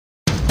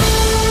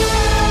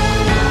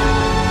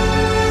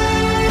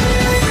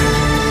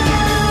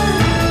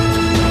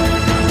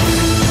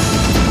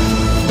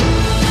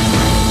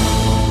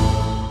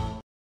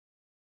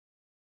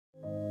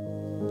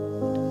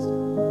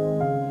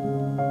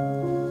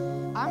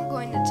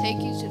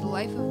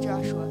life of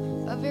Joshua,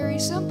 a very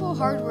simple,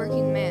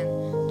 hard-working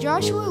man.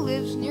 Joshua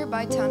lives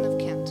nearby town of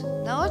Kent.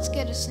 Now let's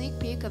get a sneak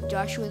peek of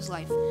Joshua's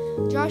life.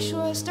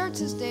 Joshua starts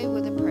his day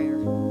with a prayer.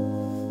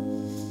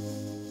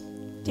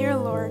 Dear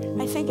Lord,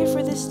 I thank you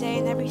for this day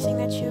and everything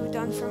that you have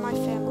done for my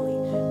family.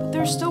 But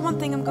there's still one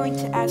thing I'm going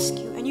to ask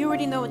you, and you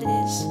already know what it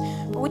is.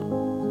 But what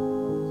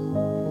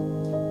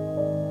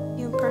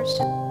you in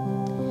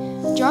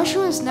person?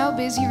 Joshua is now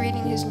busy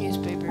reading his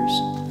newspapers.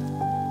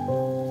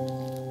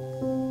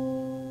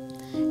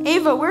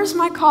 Ava, where's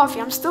my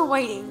coffee? I'm still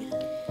waiting.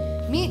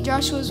 Meet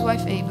Joshua's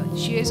wife Ava.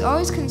 She is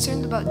always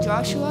concerned about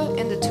Joshua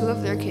and the two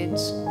of their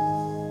kids.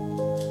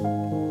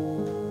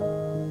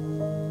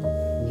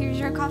 Here's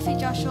your coffee,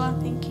 Joshua.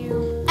 Thank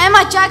you.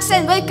 Emma,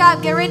 Jackson, wake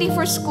up. Get ready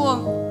for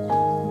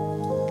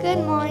school. Good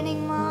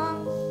morning,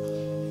 Mom.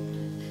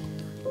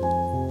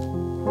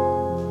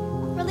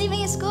 We're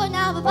leaving school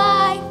now.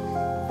 Bye-bye.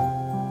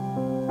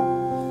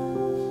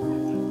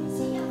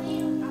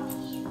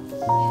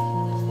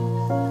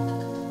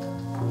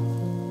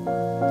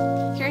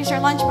 Here's your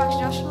lunchbox,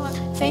 Joshua.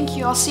 Thank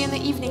you. I'll see you in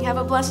the evening. Have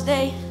a blessed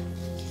day.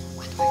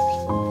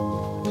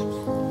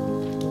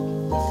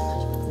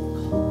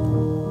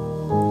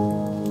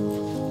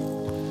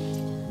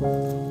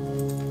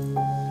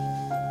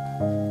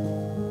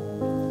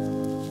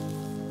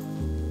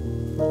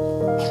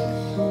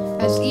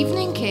 As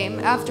evening came,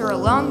 after a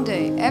long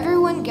day,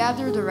 everyone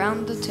gathered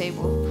around the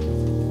table.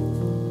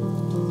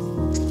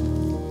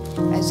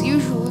 As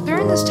usual,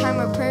 during this time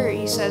of prayer,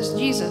 he says,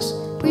 Jesus,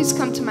 please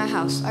come to my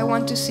house. I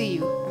want to see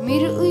you.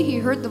 Immediately, he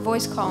heard the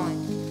voice calling.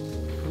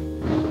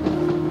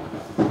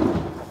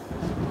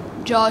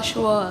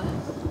 Joshua,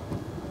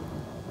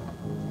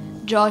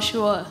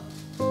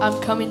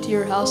 I'm coming to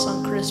your house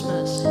on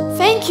Christmas.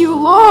 Thank you,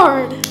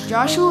 Lord.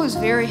 Joshua was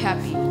very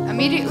happy.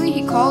 Immediately,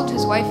 he called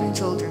his wife and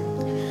children.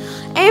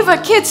 Ava,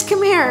 kids,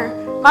 come here.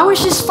 My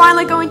wish is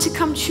finally going to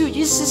come true.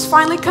 Jesus is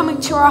finally coming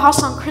to our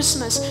house on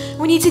Christmas.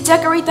 We need to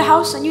decorate the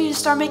house and you need to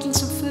start making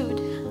some food.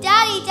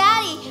 Daddy,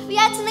 we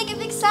have to make a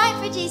big sign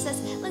for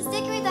Jesus. Let's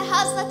decorate the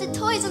house with the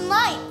toys and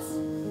lights.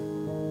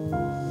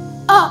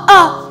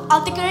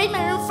 I'll decorate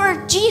my room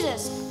for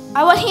Jesus.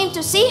 I want him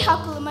to see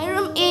how cool my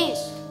room is.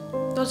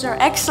 Those are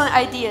excellent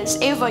ideas.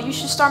 Ava, you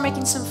should start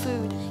making some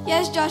food.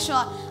 Yes,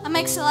 Joshua. I'll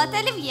make salad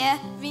olivier,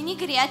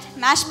 vinaigrette,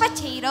 mashed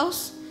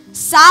potatoes,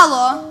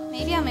 salad.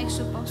 Maybe I'll make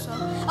soup also.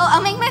 Oh,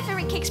 I'll make my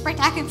favorite cake,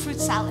 Spartak, and fruit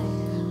salad.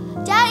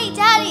 Daddy,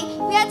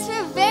 we have to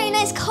wear a very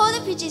nice coat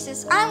for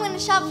Jesus. I'm going to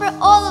shop for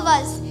all of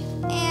us.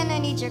 And I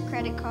need your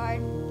credit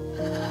card.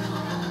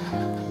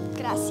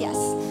 Gracias.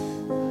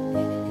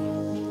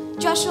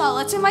 Joshua,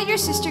 let's invite your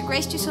sister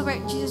Grace to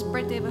celebrate Jesus'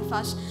 birthday with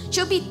us.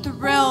 She'll be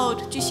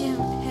thrilled to see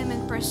him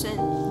in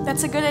person.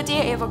 That's a good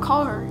idea, Ava.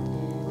 Call her.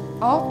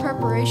 All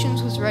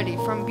preparations was ready,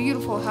 from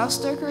beautiful house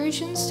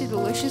decorations to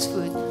delicious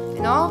food,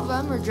 and all of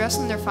them were dressed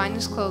in their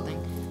finest clothing.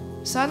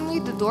 Suddenly,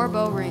 the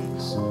doorbell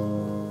rings.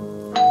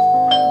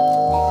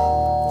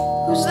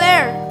 Who's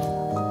there?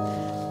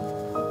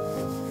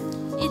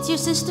 It's your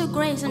sister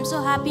Grace. I'm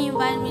so happy you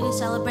invited me to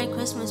celebrate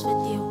Christmas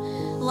with you.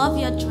 Love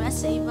your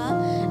dress,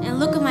 Ava. And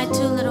look at my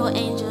two little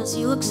angels.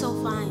 You look so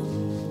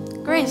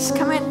fine. Grace,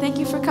 come in. Thank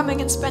you for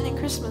coming and spending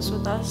Christmas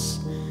with us.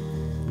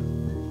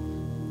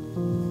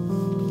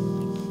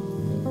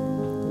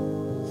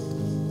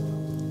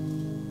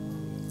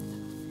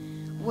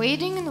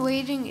 Waiting and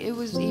waiting, it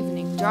was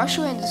evening.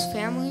 Joshua and his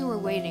family were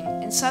waiting,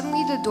 and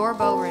suddenly the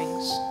doorbell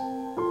rings.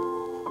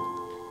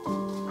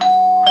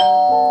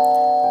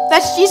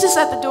 That's Jesus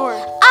at the door.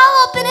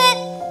 I'll open it.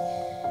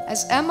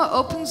 As Emma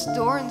opens the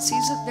door and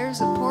sees that there's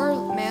a poor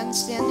man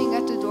standing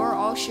at the door,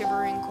 all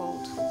shivering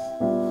cold.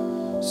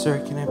 Sir,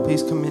 can I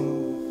please come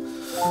in?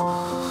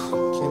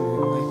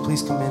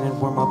 Please come in and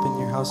warm up in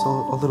your house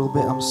a little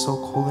bit? I'm so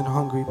cold and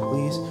hungry,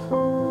 please.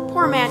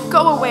 Poor man,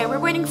 go away. We're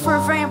waiting for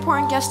a very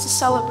important guest to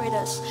celebrate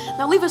us.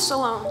 Now leave us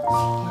alone.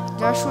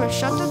 Joshua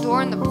shut the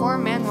door and the poor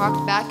man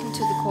walked back into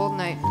the cold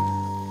night.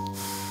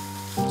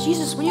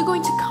 Jesus, when are you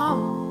going to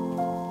come?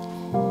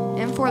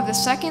 And for the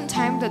second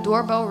time, the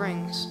doorbell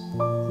rings.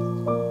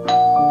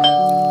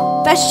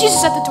 That's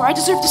Jesus at the door. I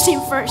deserve to see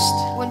him first.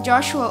 When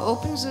Joshua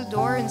opens the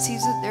door and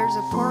sees that there's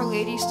a poor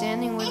lady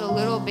standing with a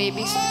little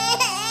baby.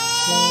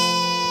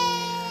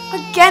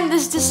 Again,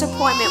 this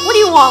disappointment. What do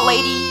you want,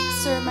 lady?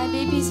 Sir, my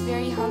baby's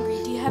very hungry.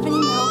 Do you have any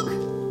milk?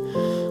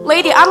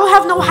 Lady, I don't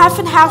have no half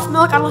and half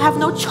milk. I don't have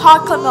no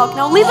chocolate milk.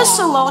 Now leave us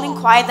alone and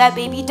quiet that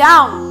baby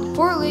down. The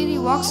poor lady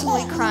walks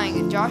away crying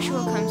and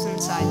Joshua comes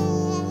inside.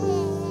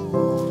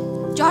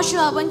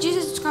 Joshua, when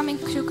Jesus is coming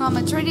to come,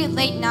 it's already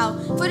late now.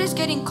 Food is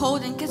getting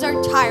cold and kids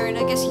are tired.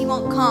 I guess he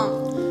won't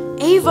come.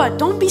 Ava,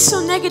 don't be so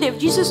negative.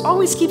 Jesus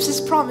always keeps his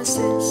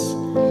promises.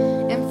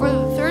 And for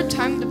the third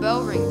time the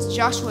bell rings,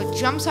 Joshua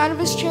jumps out of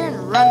his chair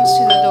and runs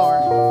to the door.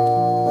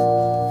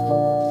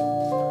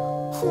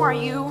 Who are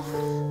you?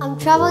 I'm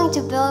traveling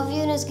to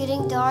Bellevue and it's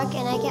getting dark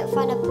and I can't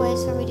find a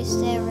place for me to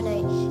stay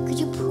overnight. Could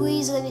you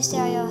please let me stay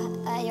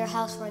at your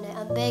house for a night?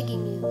 I'm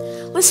begging you.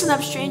 Listen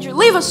up, stranger.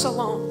 Leave us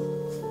alone.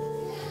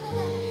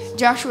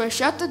 Joshua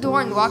shut the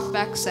door and walked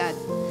back sad.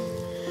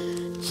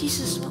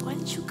 Jesus, when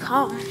did you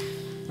come?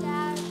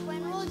 Dad,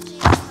 when will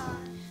Jesus come?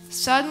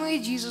 Suddenly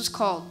Jesus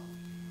called.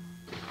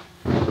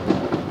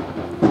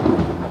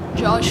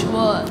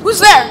 Joshua, Who's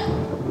there?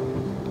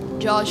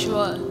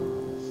 Joshua,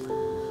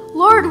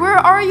 Lord, where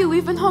are you?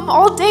 We've been home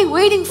all day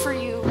waiting for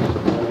you.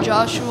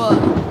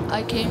 Joshua,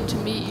 I came to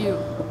meet you.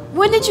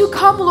 When did you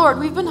come, Lord?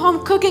 We've been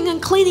home cooking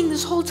and cleaning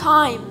this whole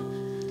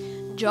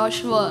time.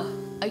 Joshua,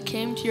 I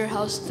came to your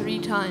house 3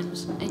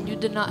 times, and you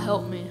did not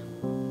help me.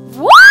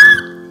 What?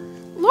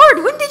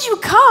 Lord, when did you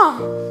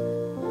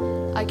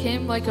come? I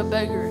came like a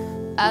beggar,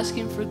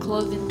 asking for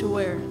clothing to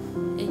wear,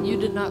 and you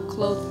did not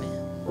clothe me.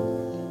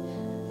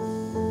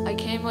 I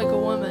came like a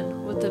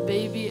woman with a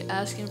baby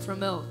asking for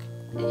milk,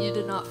 and you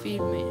did not feed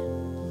me.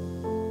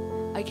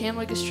 I came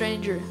like a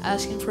stranger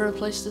asking for a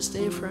place to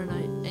stay for a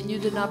night, and you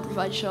did not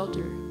provide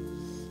shelter.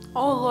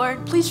 Oh,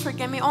 Lord, please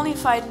forgive me, only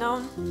if I'd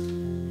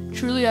known.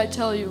 Truly I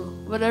tell you,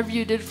 whatever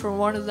you did for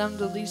one of them,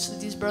 the least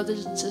of these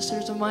brothers and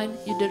sisters of mine,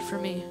 you did for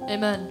me.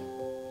 Amen.